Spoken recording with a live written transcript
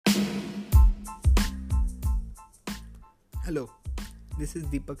Hello, this is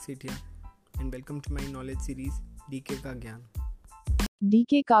Deepak Sethia and welcome to my knowledge series DK Ka Gyan.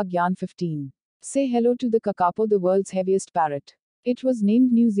 DK Ka Gyan 15. Say hello to the kākāpō, the world's heaviest parrot. It was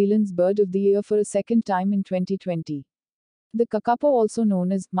named New Zealand's Bird of the Year for a second time in 2020. The kākāpō, also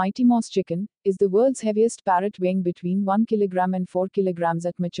known as mighty moss chicken, is the world's heaviest parrot, weighing between 1 kg and 4 kg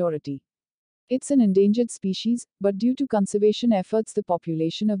at maturity. It's an endangered species, but due to conservation efforts, the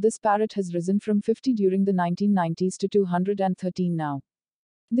population of this parrot has risen from 50 during the 1990s to 213 now.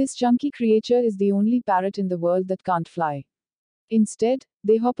 This chunky creature is the only parrot in the world that can't fly. Instead,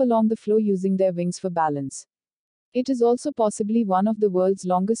 they hop along the floor using their wings for balance. It is also possibly one of the world's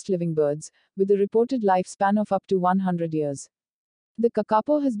longest living birds, with a reported lifespan of up to 100 years. The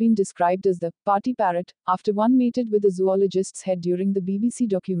kākāpō has been described as the party parrot, after one mated with a zoologist's head during the BBC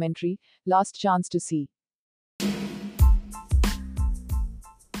documentary, Last Chance to See.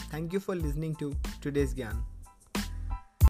 Thank you for listening to today's Gyan.